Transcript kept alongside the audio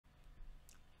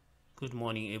Good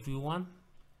morning everyone.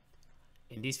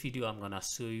 In this video I'm gonna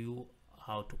show you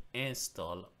how to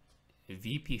install a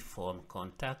Wpform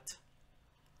contact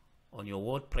on your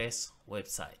WordPress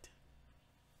website.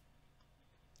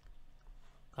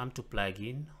 Come to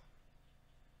plugin,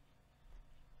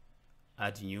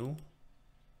 add new,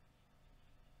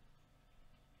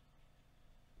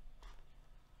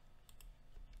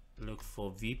 look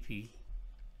for Wpform.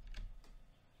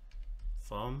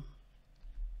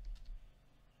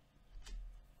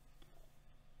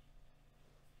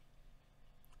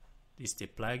 This is the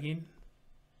plugin.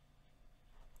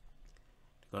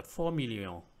 Got 4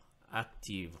 million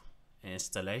active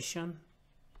installation.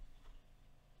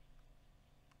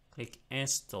 Click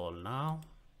install now.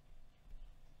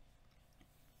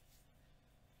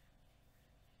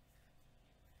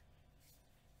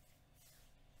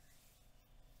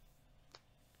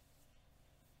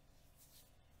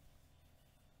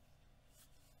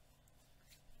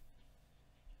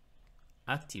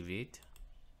 Activate.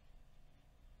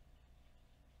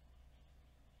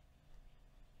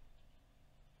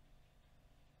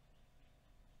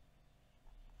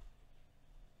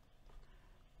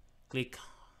 Click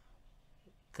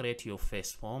create your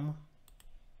first form.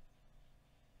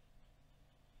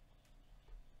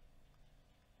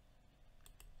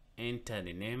 Enter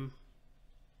the name.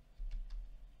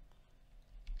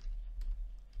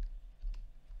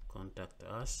 Contact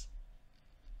us.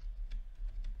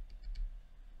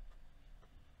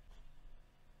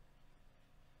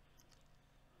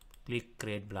 Click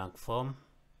create blank form.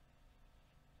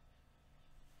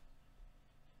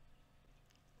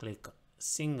 Click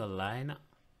single line.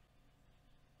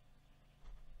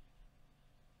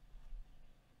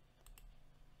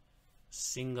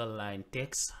 Single line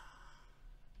text.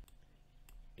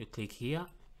 You click here.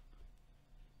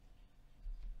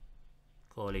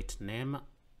 Call it name.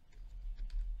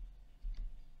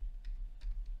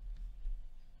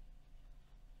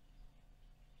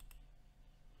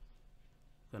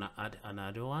 Gonna add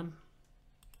another one.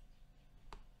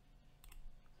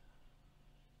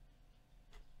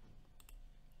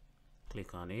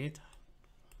 Click on it.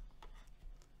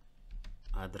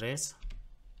 Address.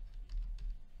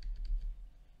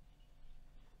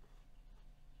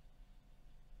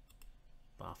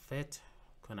 Perfect.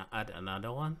 Gonna add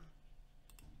another one.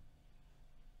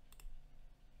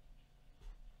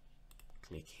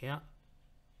 Click here.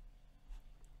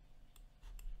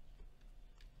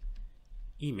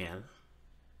 Email.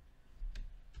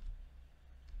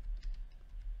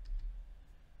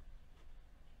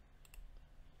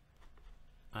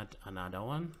 Add another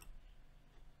one.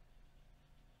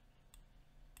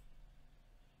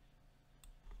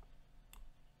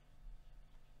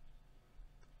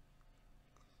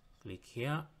 Click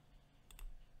here.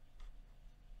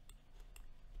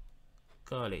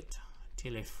 Call it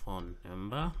telephone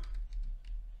number.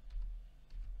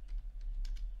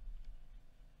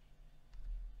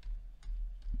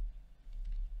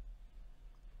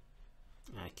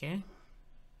 Okay.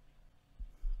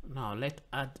 Now let's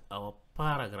add our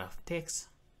paragraph text.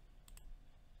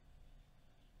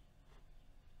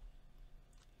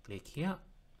 Click here.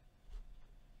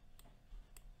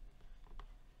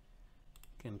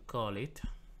 You can call it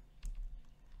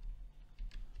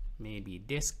maybe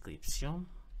description.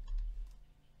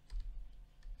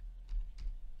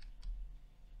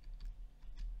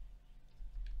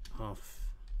 Of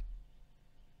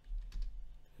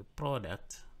the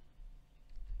product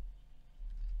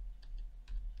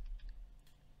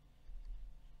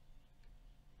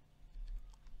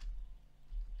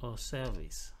or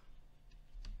service.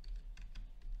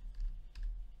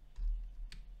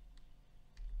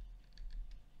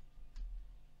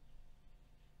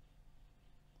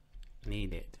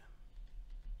 Needed.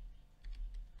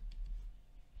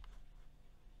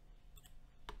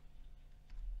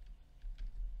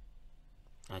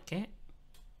 Okay.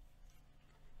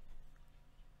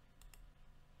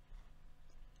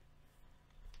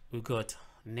 We got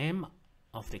name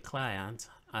of the client,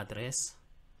 address,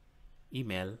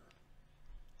 email,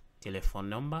 telephone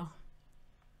number.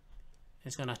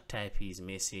 It's gonna type his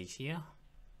message here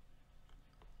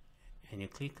and you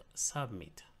click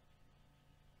submit.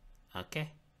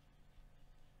 Okay,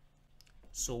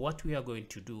 so what we are going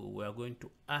to do, we are going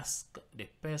to ask the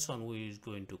person who is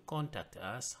going to contact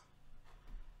us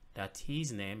that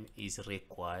his name is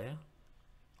required.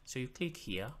 So you click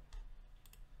here,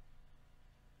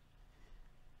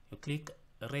 you click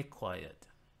required.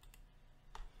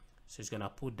 So it's gonna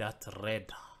put that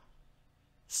red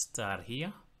star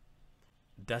here.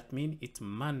 That means it's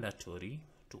mandatory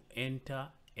to enter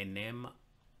a name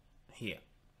here.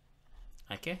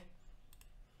 Okay,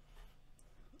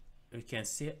 we can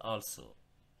say also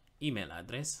email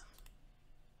address.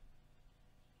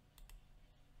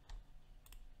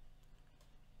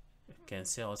 We can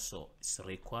say also it's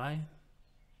required.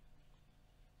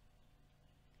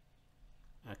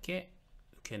 Okay,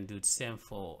 you can do the same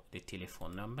for the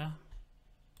telephone number.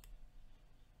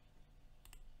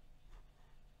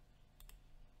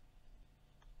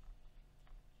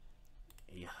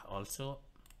 Yeah, also,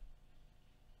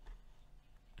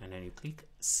 and then you click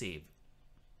save.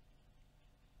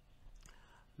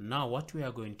 Now what we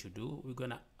are going to do, we're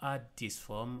gonna add this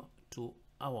form to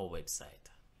our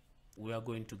website. We are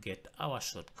going to get our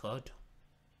shortcode.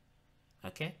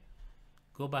 Okay,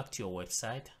 go back to your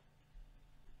website,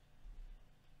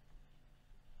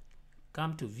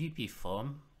 come to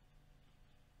Wpforms,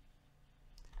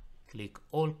 click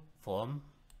all form,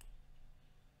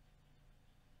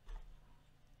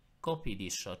 copy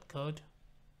this shortcode,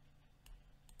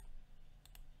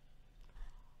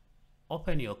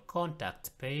 open your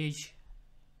contact page.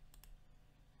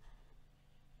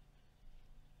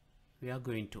 We are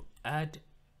going to add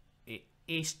a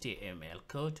HTML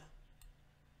code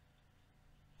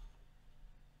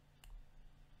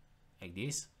like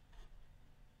this.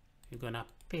 We're gonna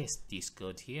paste this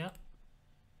code here,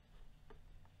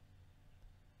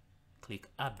 click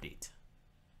update.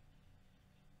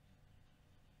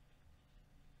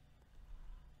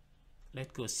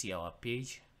 Let's go see our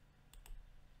page.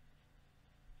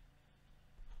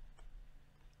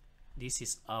 This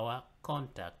is our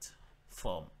contact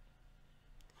form.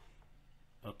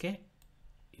 Okay,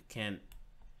 you can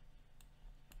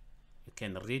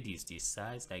reduce this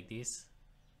size like this,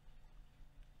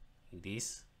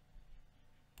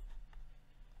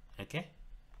 okay.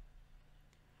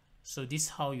 So this is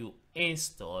how you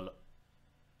install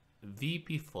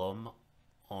Wpforms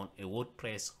on a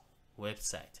WordPress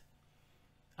website.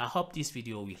 I hope this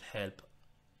video will help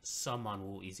someone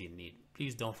who is in need.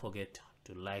 Please don't forget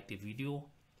to like the video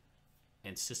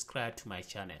and subscribe to my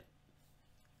channel.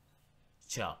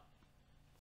 Ciao.